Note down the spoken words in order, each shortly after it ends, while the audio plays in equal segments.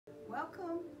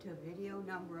Welcome to video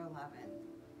number 11.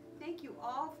 Thank you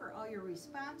all for all your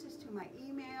responses to my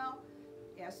email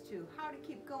as to how to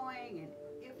keep going and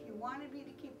if you wanted me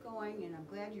to keep going, and I'm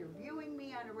glad you're viewing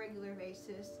me on a regular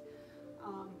basis.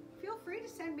 Feel free to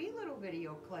send me little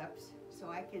video clips so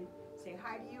I can say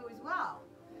hi to you as well.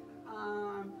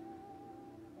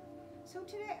 So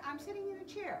today I'm sitting in a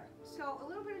chair. So a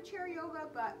little bit of chair yoga,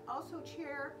 but also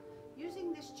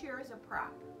using this chair as a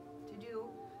prop to do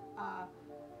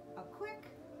a quick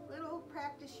little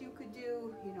practice you could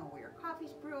do, where your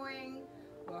coffee's brewing,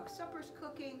 or supper's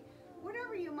cooking,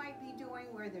 whatever you might be doing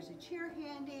where there's a chair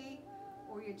handy,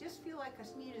 or you just feel like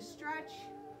you need a stretch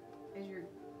as you're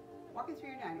walking through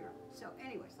your dining room. So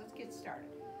anyways, let's get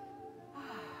started.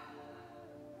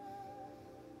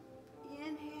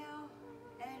 Inhale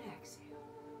and exhale.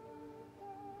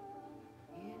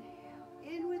 Inhale,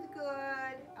 in with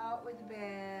good, out with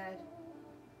bad.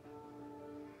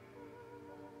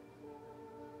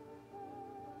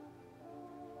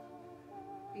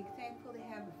 Being thankful to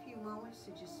have a few moments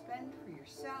to just spend for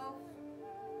yourself.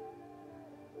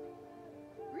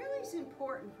 Really, it's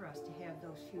important for us to have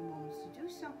those few moments to do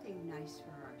something nice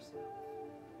for ourselves.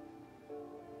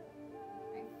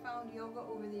 I found yoga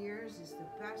over the years is the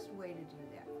best way to do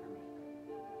that for me.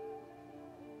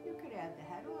 You could add the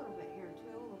head a little bit here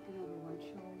too, looking over one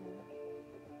shoulder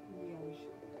and the other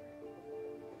shoulder.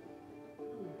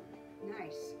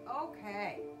 Nice.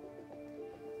 Okay.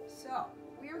 So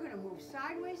we are going to move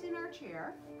sideways in our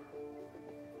chair.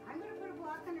 I'm going to put a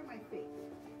block under my feet.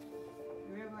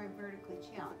 Remember, I'm vertically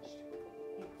challenged.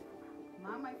 I'm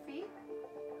on my feet.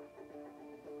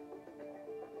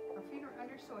 Our feet are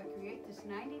under, so I create this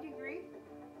 90-degree.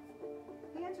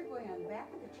 Hands are going on the back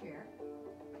of the chair.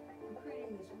 I'm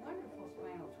creating this wonderful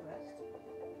spinal twist.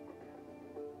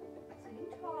 Sitting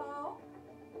tall.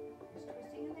 Just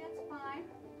twisting in that spine.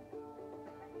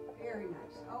 Very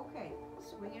nice. Okay,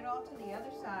 swing it all to the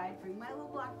other side. Bring my little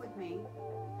block with me.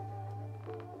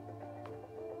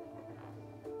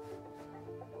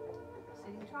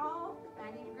 Sitting tall,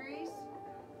 90 degrees.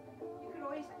 You could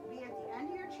always be at the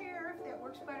end of your chair if that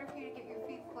works better for you to get your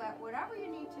feet flat. Whatever you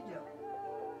need to do.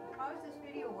 Pause this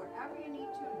video wherever you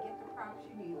need to get the props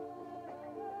you need.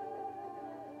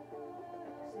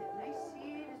 Sit nice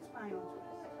seated spinal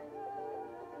twist.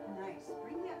 Nice.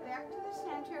 Bring that back to the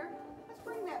center. Let's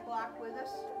bring that block with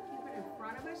us. Keep it in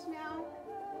front of us now.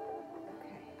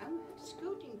 Okay, I'm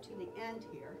scooting to the end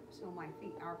here so my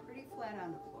feet are pretty flat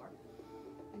on the floor.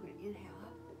 I'm going to inhale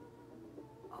up.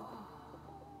 Oh.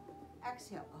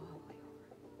 Exhale all the way over.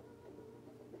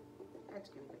 That's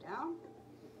going to go down.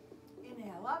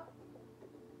 Inhale up.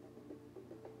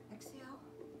 Exhale.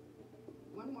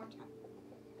 One more time.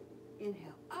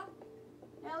 Inhale up.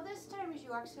 Now this time as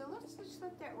you exhale, let's just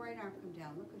let that right arm come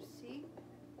down. Look, see?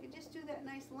 You can just do that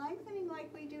nice lengthening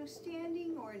like we do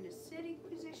standing or in a sitting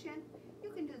position.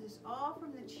 You can do this all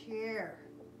from the chair.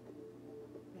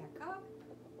 Back up.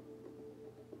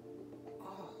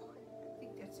 Oh, I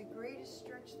think that's the greatest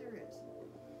stretch there is.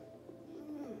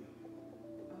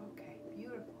 Okay,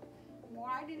 beautiful. I'm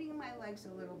widening my legs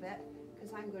a little bit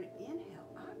because I'm going to inhale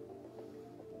up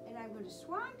and I'm going to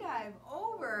swan dive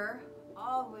over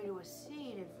all the way to a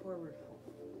seated forward fold.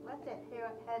 Let that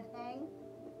head hang.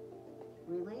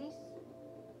 Release.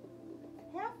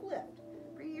 Half lift.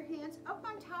 Bring your hands up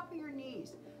on top of your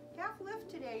knees. Half lift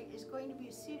today is going to be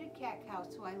a seated cat-cow,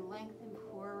 so I lengthen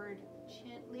forward,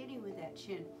 chin, leading with that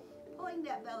chin, pulling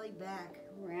that belly back,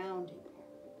 rounding.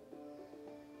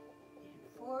 And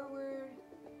forward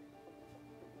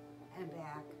and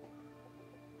back.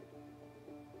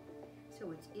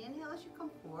 So it's inhale as you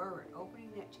come forward,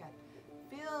 opening that chest,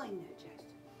 filling that chest.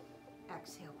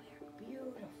 Exhale back.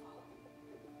 Beautiful.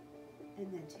 And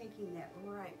then taking that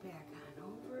right back on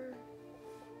over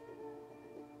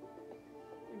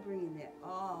and bringing that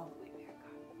all the way back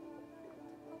up.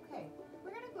 Okay,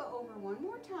 we're going to go over one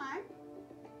more time.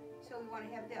 So we want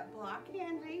to have that block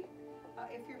handy.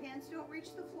 If your hands don't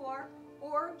reach the floor,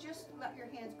 or just let your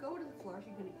hands go to the floor. So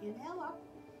you're going to inhale up,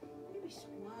 maybe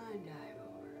swan dive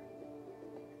over.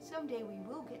 Someday we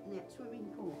will get in that swimming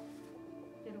pool.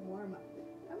 It'll warm up.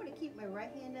 I'm going to keep my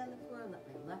right hand on the floor, let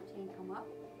my left hand come up.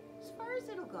 As far as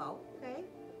it'll go, okay?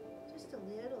 Just a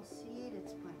little seated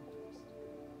spinal twist.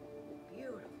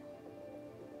 Beautiful.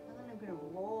 And then I'm going to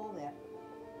roll that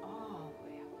all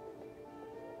the way up.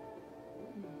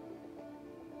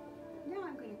 Now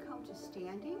I'm going to come to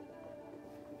standing.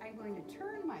 I'm going to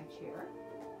turn my chair.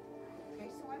 Okay,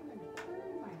 so I'm going to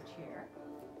turn my chair.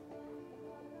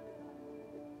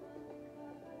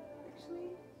 Actually,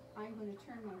 I'm going to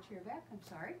turn my chair back. I'm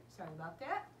sorry. Sorry about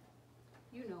that.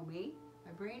 You know me.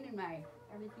 My brain and my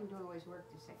Everything don't always work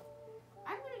the same.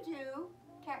 I'm going to do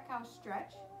cat-cow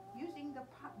stretch using the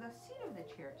seat of the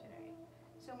chair today.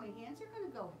 So my hands are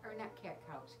going to go, or not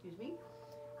cat-cow, excuse me,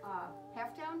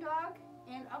 half down dog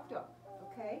and up dog,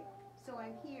 okay? So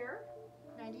I'm here,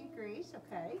 90 degrees,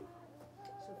 okay?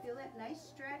 So feel that nice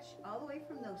stretch all the way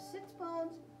from those sits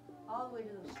bones, all the way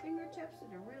to those fingertips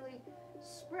that are really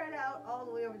spread out all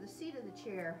the way over the seat of the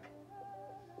chair.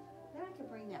 Then I can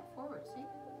bring that forward, see?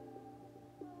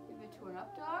 Give it to an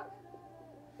up dog,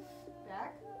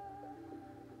 back.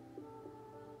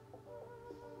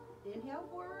 Inhale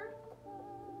forward,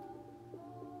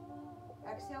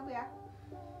 exhale back.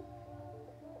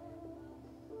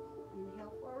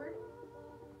 Inhale forward,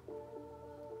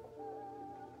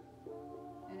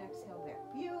 and exhale back.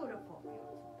 Beautiful,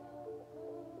 beautiful.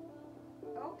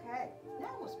 Okay,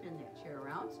 now we'll spin that chair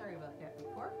around. Sorry about that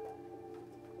before.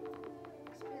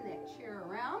 Spin that chair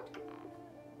around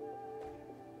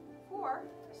for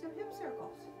some hip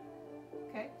circles.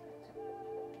 Okay, so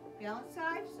balance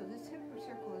side, so this hip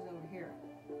circle is over here.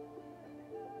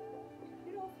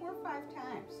 You know, 4 or 5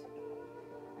 times.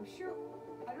 I'm sure,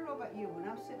 I don't know about you, when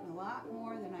I'm sitting a lot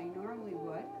more than I normally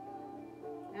would,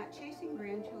 not chasing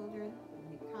grandchildren,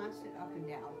 constant up and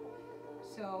down.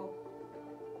 So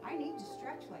I need to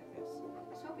stretch like this.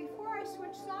 So before I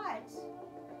switch sides,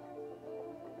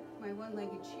 my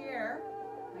one-legged chair,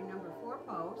 my number 4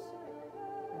 pose,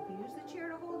 I can use the chair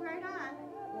to hold right on,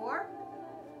 or,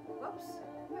 whoops,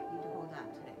 I might need to hold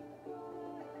on today.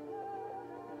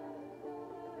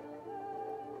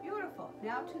 Beautiful.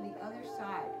 Now to the other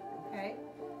side, okay?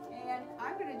 And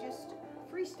I'm going to just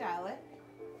freestyle it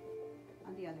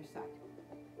on the other side.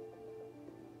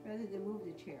 Rather than move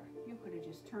the chair, you could have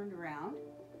just turned around.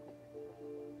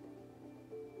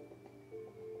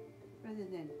 Rather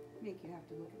than make you have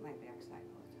to look at my backside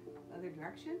all the time. Other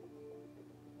direction.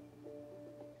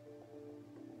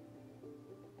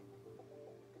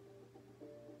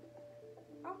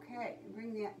 Okay,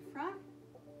 bring that in front.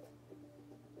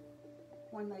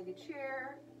 One-legged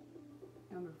chair,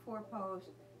 number 4 pose.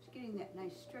 Just getting that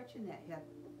nice stretch in that hip.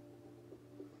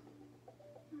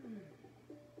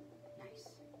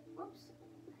 Nice. Whoops.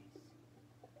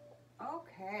 Nice.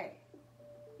 Okay.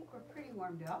 I think we're pretty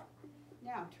warmed up.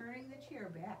 Now, turning the chair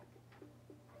back.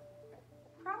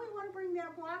 Probably want to bring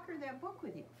that block or that book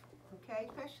with you, okay?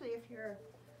 Especially if you're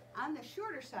on the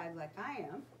shorter side like I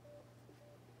am.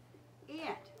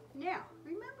 And now,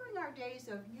 remembering our days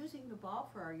of using the ball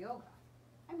for our yoga,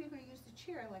 I'm going to use the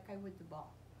chair like I would the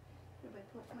ball. I'm going to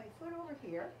put my foot over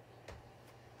here,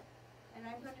 and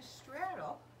I'm going to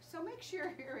straddle. So make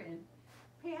sure you're in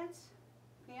pants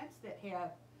that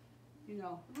have, you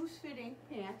know, loose-fitting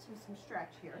pants with some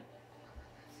stretch here.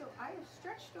 So I have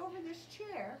stretched over this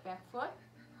chair, back foot.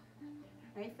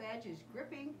 Knife edge is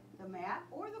gripping the mat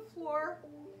or the floor.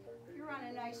 If you're on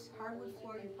a nice hardwood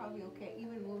floor, you're probably okay.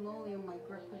 Even linoleum might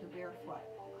grip with a bare foot,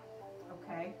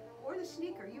 okay? Or the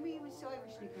sneaker. You may even still have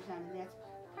your sneakers on, and that's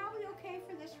probably okay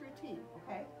for this routine,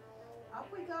 okay? Up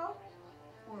we go,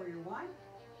 warrior 1.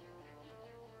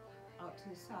 Out to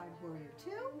the side, warrior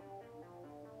 2.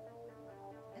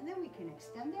 And then we can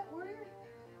extend that warrior.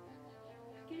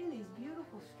 Getting these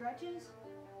beautiful stretches.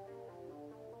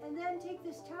 And then take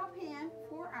this top hand,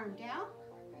 forearm down,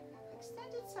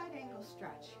 extended side angle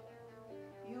stretch.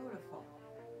 Beautiful.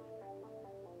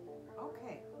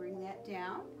 Okay, bring that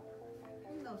down.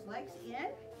 Bring those legs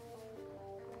in.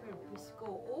 We're going to just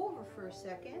go over for a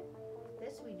second.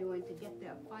 This we're doing to get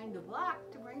them, find the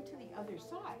block to bring to the other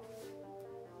side.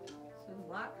 So the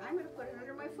block, I'm going to put it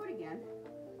under my foot again.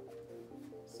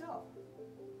 So,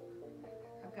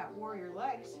 I've got warrior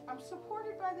legs. I'm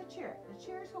supported by the chair. The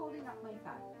chair's holding up my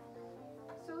thigh.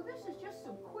 So this is just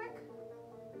some quick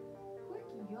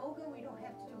yoga. We don't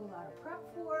have to do a lot of prep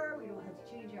for. We don't have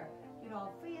to get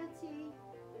all fancy.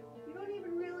 You don't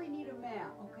even really need a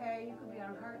mat, okay? You could be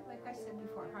on like I said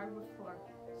before, hardwood floor.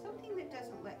 Something that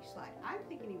doesn't let you slide. I'm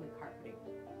thinking even carpeting.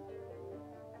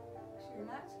 So you're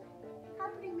not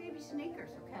carpeting, maybe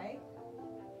sneakers, okay?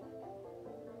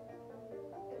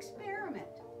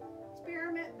 Experiment.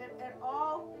 Experiment, but at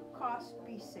all costs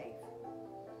be safe.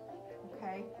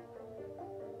 Okay?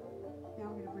 Now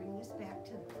we're going to bring this back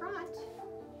to the front.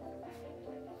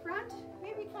 Front,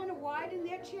 maybe kind of widen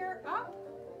that chair up.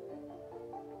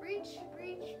 Reach,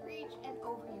 reach, reach, and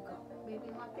over you go. Maybe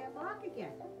you want that block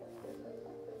again.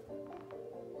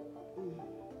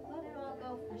 Let it all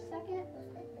go for a second.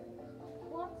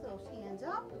 Walk those hands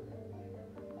up.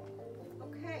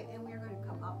 Okay, and we're going to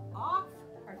come up off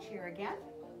our chair again.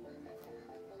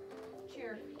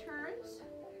 Chair turns.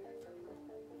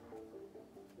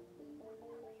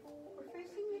 We're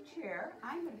facing the chair.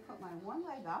 I'm going to put my one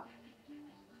leg up.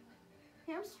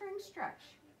 hamstring stretch.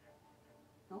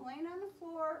 No laying on the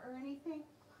floor or anything.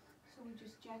 So we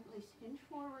just gently hinge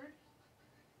forward.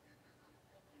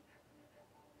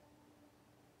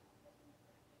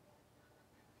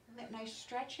 That nice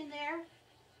stretch in there.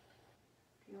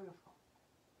 Beautiful.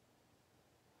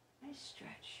 Nice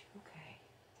stretch. Okay.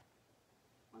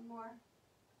 One more.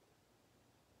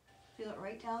 Feel it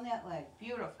right down that leg.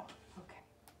 Beautiful. Okay.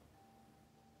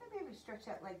 And maybe stretch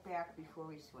that leg back before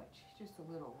we switch. Just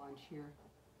a little lunge here.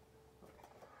 Okay.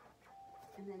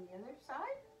 And then the other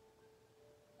side.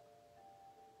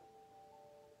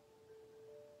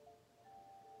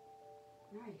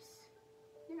 Nice.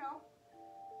 You know,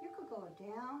 you could go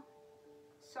down,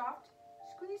 soft,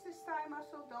 squeeze this thigh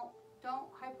muscle. Don't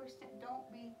hyperextend.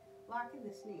 Don't be locking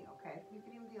this knee. Okay. You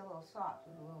can even be a little soft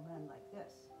with a little bend like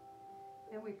this.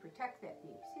 Then we protect that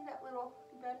knee. See that little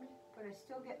bend? But I'm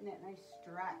still getting that nice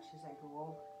stretch as I go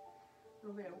over. A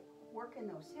little bit of working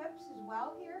those hips as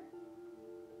well here.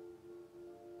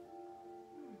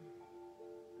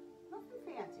 Nothing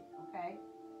fancy, okay?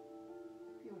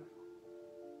 Beautiful.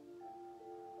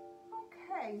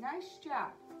 Okay, nice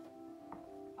job.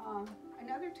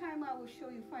 Another time I will show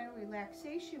you final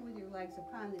relaxation with your legs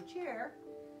upon the chair.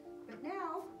 But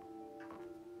now,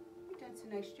 you've done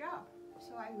a nice job.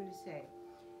 So I'm going to say,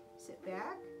 sit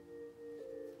back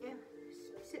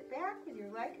with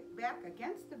your leg back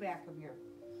against the back of your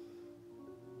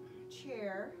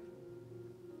chair.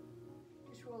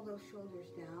 Just roll those shoulders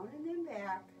down and then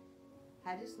back.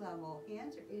 Head is level.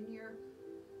 Hands are in your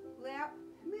lap.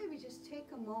 Maybe just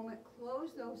take a moment,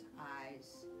 close those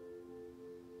eyes,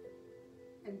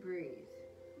 and breathe.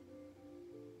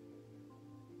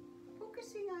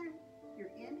 Focusing on your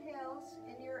inhales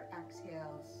and your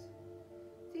exhales.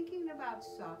 Thinking about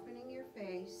softening your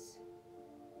face.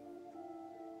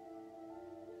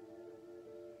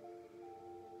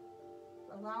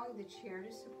 Allowing the chair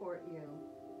to support you.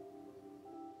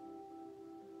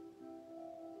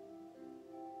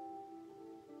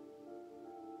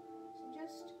 So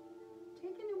just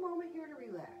taking a moment here to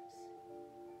relax.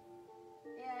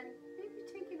 And maybe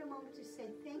taking a moment to say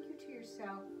thank you to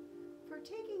yourself for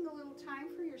taking a little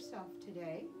time for yourself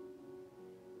today.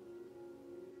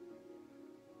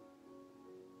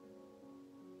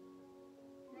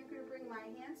 And I'm going to bring my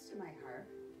hands to my heart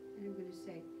and I'm going to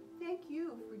say, thank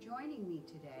you for joining me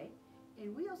today,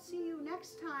 and we'll see you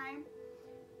next time.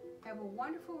 Have a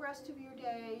wonderful rest of your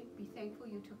day. Be thankful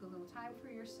you took a little time for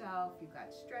yourself. You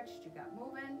got stretched, you got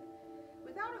moving,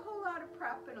 without a whole lot of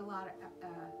prep and a lot of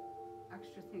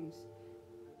extra things.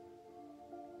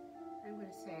 I'm going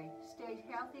to say, stay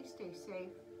healthy, stay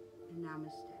safe, and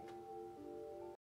namaste.